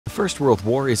First World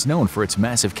War is known for its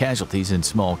massive casualties in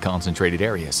small, concentrated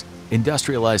areas.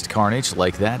 Industrialized carnage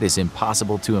like that is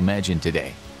impossible to imagine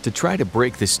today. To try to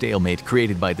break the stalemate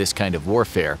created by this kind of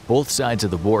warfare, both sides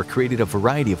of the war created a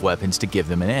variety of weapons to give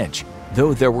them an edge.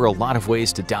 Though there were a lot of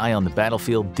ways to die on the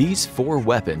battlefield, these 4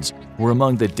 weapons were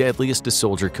among the deadliest a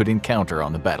soldier could encounter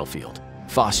on the battlefield.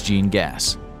 Phosgene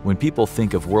gas. When people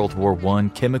think of World War I,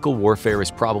 chemical warfare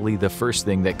is probably the first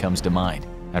thing that comes to mind.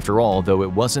 After all, though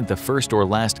it wasn't the first or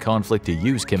last conflict to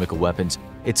use chemical weapons,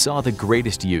 it saw the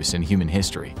greatest use in human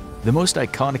history. The most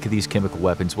iconic of these chemical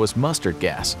weapons was mustard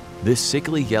gas. This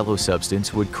sickly yellow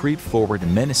substance would creep forward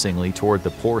menacingly toward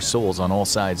the poor souls on all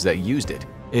sides that used it.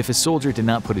 If a soldier did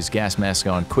not put his gas mask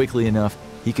on quickly enough,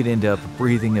 he could end up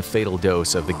breathing a fatal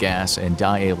dose of the gas and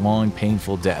die a long,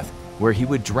 painful death, where he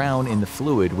would drown in the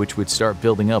fluid which would start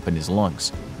building up in his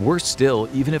lungs. Worse still,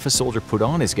 even if a soldier put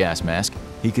on his gas mask,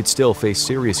 he could still face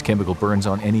serious chemical burns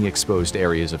on any exposed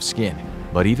areas of skin.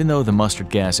 But even though the mustard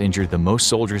gas injured the most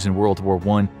soldiers in World War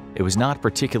I, it was not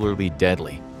particularly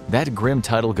deadly. That grim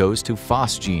title goes to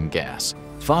phosgene gas.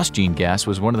 Phosgene gas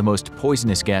was one of the most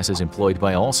poisonous gases employed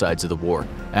by all sides of the war.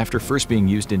 After first being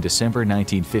used in December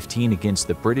 1915 against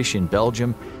the British in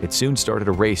Belgium, it soon started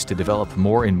a race to develop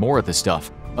more and more of the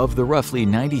stuff. Of the roughly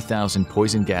 90,000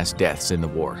 poison gas deaths in the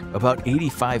war, about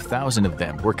 85,000 of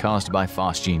them were caused by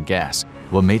phosgene gas.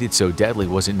 What made it so deadly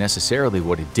wasn't necessarily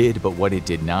what it did, but what it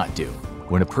did not do.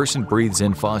 When a person breathes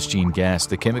in phosgene gas,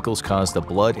 the chemicals cause the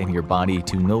blood in your body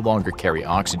to no longer carry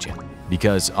oxygen.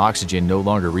 Because oxygen no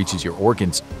longer reaches your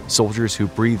organs, soldiers who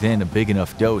breathe in a big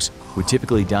enough dose would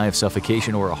typically die of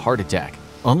suffocation or a heart attack.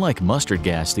 Unlike mustard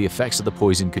gas, the effects of the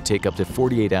poison could take up to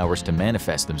 48 hours to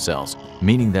manifest themselves,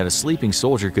 meaning that a sleeping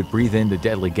soldier could breathe in the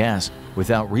deadly gas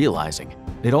without realizing.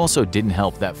 It also didn't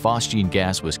help that phosgene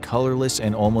gas was colorless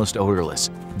and almost odorless.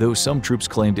 Though some troops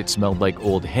claimed it smelled like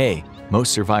old hay,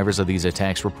 most survivors of these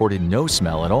attacks reported no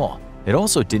smell at all. It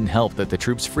also didn't help that the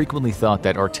troops frequently thought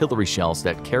that artillery shells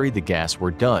that carried the gas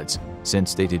were duds,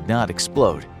 since they did not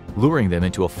explode, luring them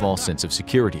into a false sense of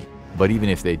security. But even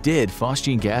if they did,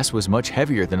 phosgene gas was much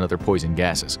heavier than other poison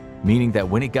gases, meaning that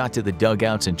when it got to the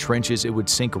dugouts and trenches, it would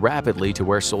sink rapidly to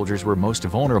where soldiers were most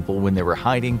vulnerable when they were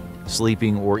hiding,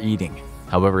 sleeping, or eating.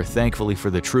 However, thankfully for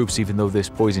the troops, even though this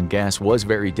poison gas was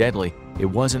very deadly, it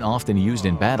wasn't often used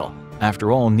in battle.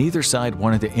 After all, neither side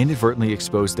wanted to inadvertently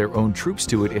expose their own troops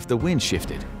to it if the wind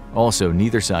shifted. Also,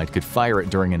 neither side could fire it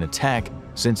during an attack,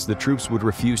 since the troops would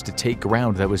refuse to take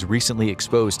ground that was recently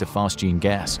exposed to phosgene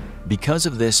gas. Because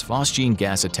of this, phosgene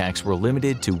gas attacks were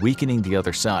limited to weakening the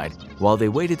other side while they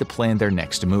waited to plan their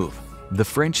next move. The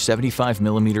French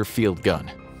 75mm field gun.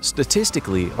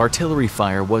 Statistically, artillery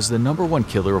fire was the #1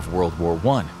 killer of World War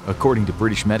I. According to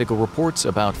British medical reports,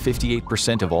 about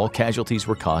 58% of all casualties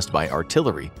were caused by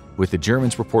artillery, with the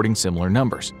Germans reporting similar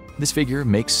numbers. This figure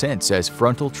makes sense as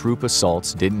frontal troop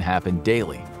assaults didn't happen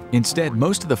daily. Instead,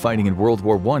 most of the fighting in World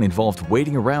War I involved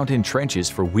waiting around in trenches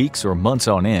for weeks or months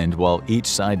on end while each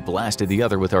side blasted the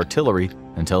other with artillery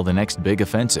until the next big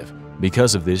offensive.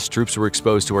 Because of this, troops were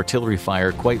exposed to artillery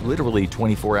fire quite literally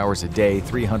 24 hours a day,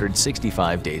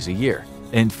 365 days a year.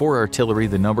 And for artillery,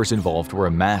 the numbers involved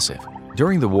were massive.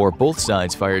 During the war, both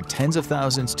sides fired tens of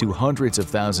thousands to hundreds of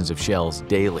thousands of shells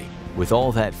daily. With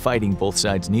all that fighting, both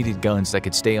sides needed guns that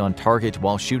could stay on target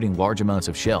while shooting large amounts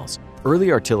of shells.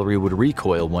 Early artillery would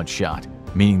recoil once shot,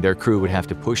 meaning their crew would have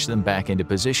to push them back into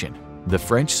position. The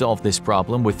French solved this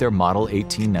problem with their Model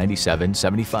 1897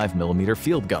 75mm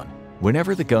field gun.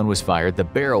 Whenever the gun was fired, the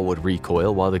barrel would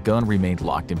recoil while the gun remained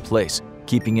locked in place,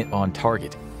 keeping it on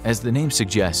target. As the name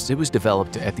suggests, it was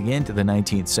developed at the end of the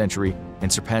 19th century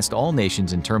and surpassed all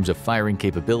nations in terms of firing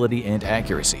capability and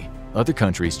accuracy. Other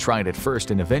countries tried at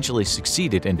first and eventually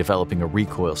succeeded in developing a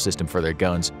recoil system for their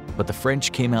guns, but the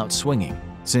French came out swinging,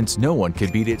 since no one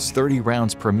could beat its 30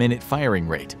 rounds per minute firing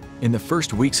rate. In the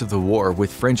first weeks of the war,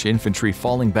 with French infantry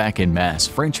falling back in mass,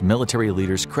 French military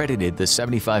leaders credited the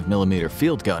 75mm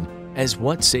field gun as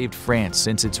what saved France,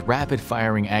 since its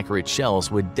rapid-firing accurate shells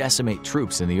would decimate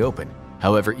troops in the open.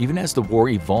 However, even as the war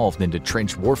evolved into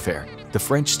trench warfare, the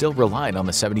French still relied on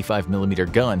the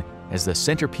 75mm gun as the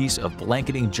centerpiece of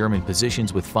blanketing German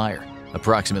positions with fire.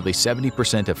 Approximately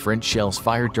 70% of French shells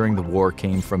fired during the war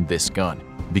came from this gun.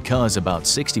 Because about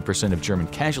 60% of German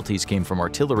casualties came from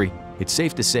artillery, it's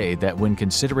safe to say that when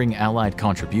considering Allied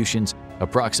contributions,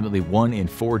 approximately 1 in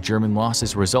 4 German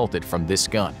losses resulted from this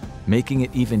gun. Making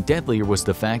it even deadlier was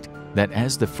the fact that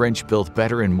as the French built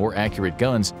better and more accurate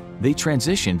guns, they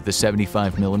transitioned the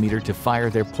 75mm to fire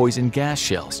their poison gas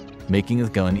shells, making the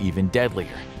gun even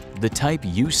deadlier. The Type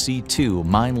UC-2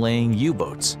 mine-laying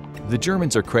U-boats. The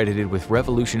Germans are credited with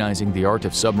revolutionizing the art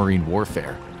of submarine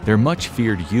warfare. Their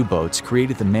much-feared U-boats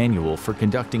created the manual for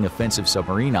conducting offensive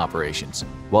submarine operations.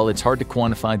 While it's hard to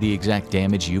quantify the exact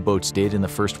damage U-boats did in the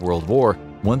First World War,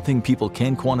 one thing people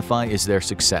can quantify is their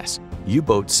success.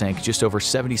 U-boats sank just over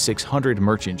 7,600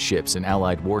 merchant ships and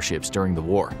Allied warships during the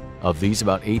war. Of these,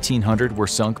 about 1,800 were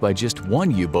sunk by just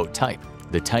one U-boat type,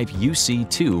 the Type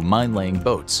UC-2 mine-laying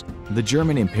boats. The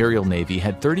German Imperial Navy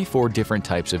had 34 different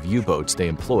types of U-boats they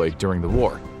employed during the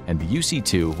war, and the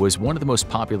UC-2 was one of the most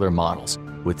popular models,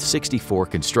 with 64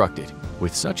 constructed.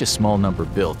 With such a small number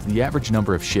built, the average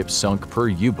number of ships sunk per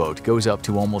U-boat goes up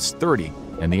to almost 30,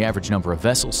 and the average number of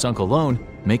vessels sunk alone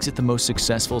makes it the most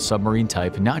successful submarine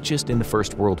type not just in the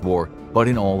First World War, but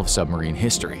in all of submarine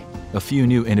history. A few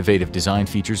new innovative design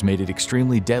features made it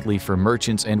extremely deadly for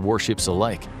merchants and warships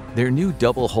alike. Their new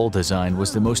double-hull design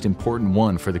was the most important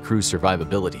one for the crew's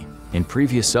survivability. In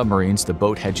previous submarines, the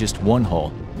boat had just one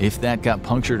hull. If that got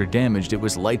punctured or damaged, it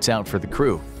was lights out for the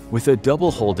crew. With a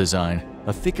double-hull design,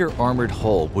 a thicker armored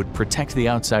hull would protect the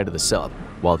outside of the sub,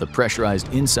 while the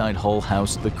pressurized inside hull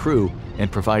housed the crew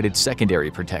and provided secondary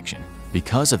protection.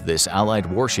 Because of this, Allied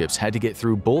warships had to get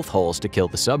through both hulls to kill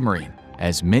the submarine,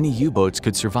 as many U-boats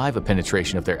could survive a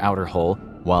penetration of their outer hull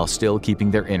while still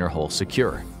keeping their inner hull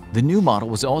secure. The new model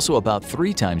was also about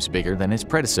 3 times bigger than its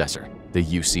predecessor, the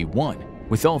UC-1.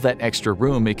 With all that extra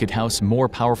room, it could house more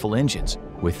powerful engines.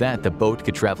 With that, the boat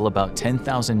could travel about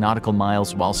 10,000 nautical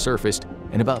miles while surfaced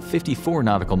and about 54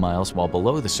 nautical miles while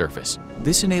below the surface.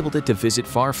 This enabled it to visit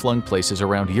far-flung places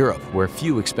around Europe where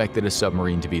few expected a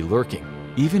submarine to be lurking.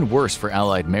 Even worse for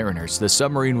Allied mariners, the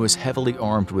submarine was heavily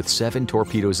armed with 7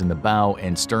 torpedoes in the bow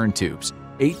and stern tubes,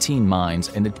 18 mines,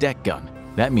 and a deck gun.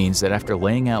 That means that after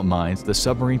laying out mines, the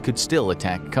submarine could still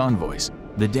attack convoys.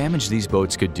 The damage these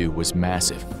boats could do was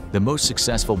massive. The most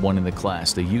successful one in the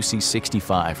class, the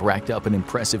UC-65, racked up an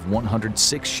impressive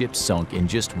 106 ships sunk in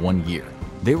just 1 year.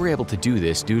 They were able to do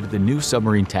this due to the new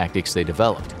submarine tactics they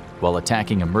developed. While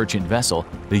attacking a merchant vessel,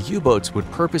 the U-boats would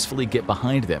purposefully get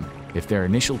behind them. If their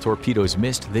initial torpedoes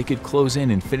missed, they could close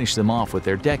in and finish them off with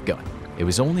their deck gun. It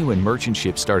was only when merchant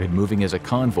ships started moving as a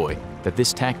convoy that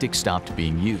this tactic stopped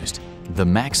being used. The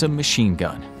Maxim machine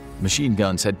gun. Machine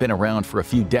guns had been around for a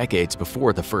few decades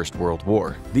before the First World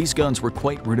War. These guns were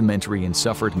quite rudimentary and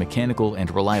suffered mechanical and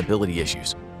reliability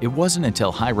issues. It wasn't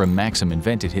until Hiram Maxim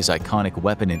invented his iconic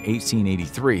weapon in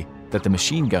 1883 that the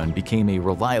machine gun became a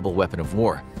reliable weapon of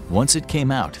war. Once it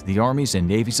came out, the armies and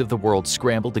navies of the world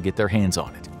scrambled to get their hands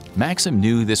on it. Maxim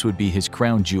knew this would be his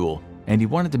crown jewel, and he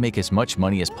wanted to make as much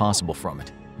money as possible from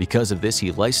it. Because of this,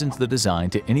 he licensed the design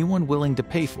to anyone willing to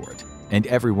pay for it, and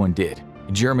everyone did.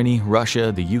 Germany, Russia,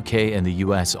 the UK, and the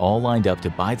US all lined up to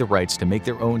buy the rights to make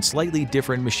their own slightly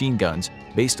different machine guns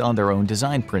based on their own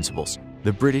design principles.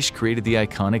 The British created the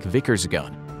iconic Vickers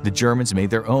gun, the Germans made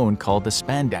their own called the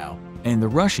Spandau, and the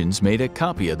Russians made a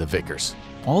copy of the Vickers.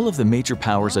 All of the major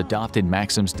powers adopted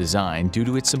Maxim's design due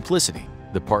to its simplicity.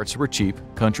 The parts were cheap,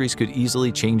 countries could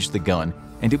easily change the gun,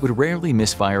 and it would rarely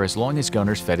misfire as long as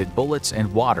gunners fed it bullets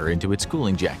and water into its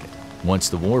cooling jacket. Once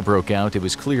the war broke out, it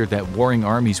was clear that warring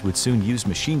armies would soon use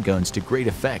machine guns to great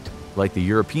effect, like the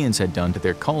Europeans had done to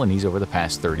their colonies over the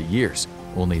past 30 years.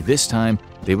 Only this time,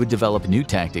 they would develop new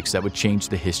tactics that would change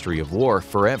the history of war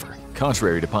forever.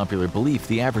 Contrary to popular belief,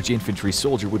 the average infantry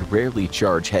soldier would rarely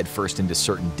charge headfirst into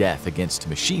certain death against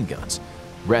machine guns.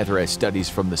 Rather, as studies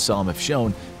from the Somme have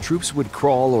shown, troops would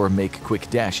crawl or make quick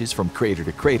dashes from crater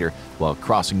to crater while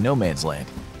crossing no man's land.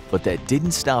 But that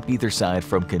didn't stop either side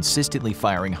from consistently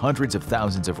firing hundreds of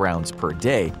thousands of rounds per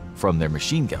day from their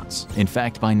machine guns. In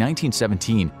fact, by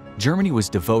 1917, Germany was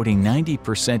devoting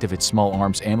 90% of its small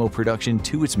arms ammo production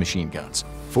to its machine guns.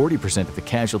 40% of the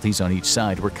casualties on each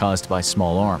side were caused by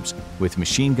small arms, with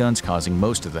machine guns causing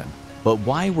most of them. But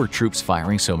why were troops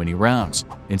firing so many rounds?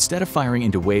 Instead of firing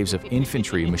into waves of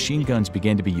infantry, machine guns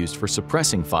began to be used for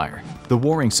suppressing fire. The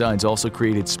warring sides also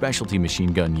created specialty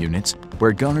machine gun units,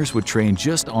 where gunners would train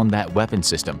just on that weapon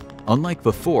system, unlike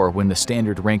before when the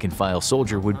standard rank-and-file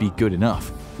soldier would be good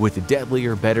enough. With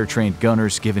deadlier, better-trained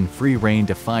gunners given free rein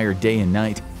to fire day and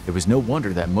night, it was no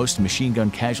wonder that most machine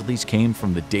gun casualties came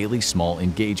from the daily small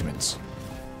engagements.